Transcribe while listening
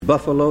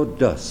Buffalo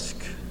Dusk.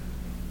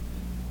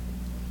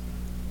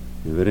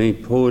 If it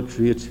ain't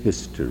poetry, it's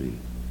history.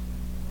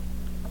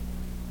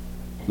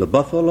 The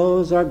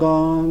buffaloes are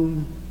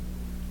gone,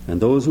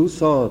 and those who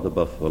saw the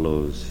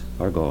buffaloes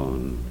are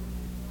gone.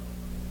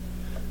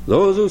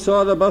 Those who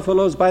saw the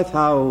buffaloes by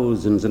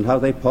thousands, and how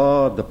they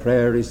pawed the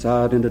prairie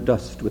sod into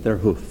dust with their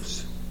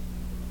hoofs,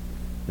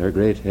 their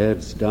great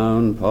heads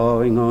down,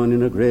 pawing on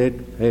in a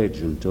great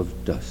pageant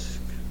of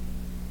dusk.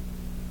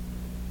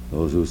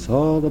 Those who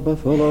saw the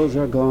buffaloes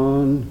are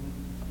gone,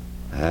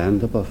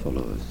 and the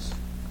buffaloes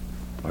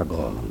are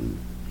gone.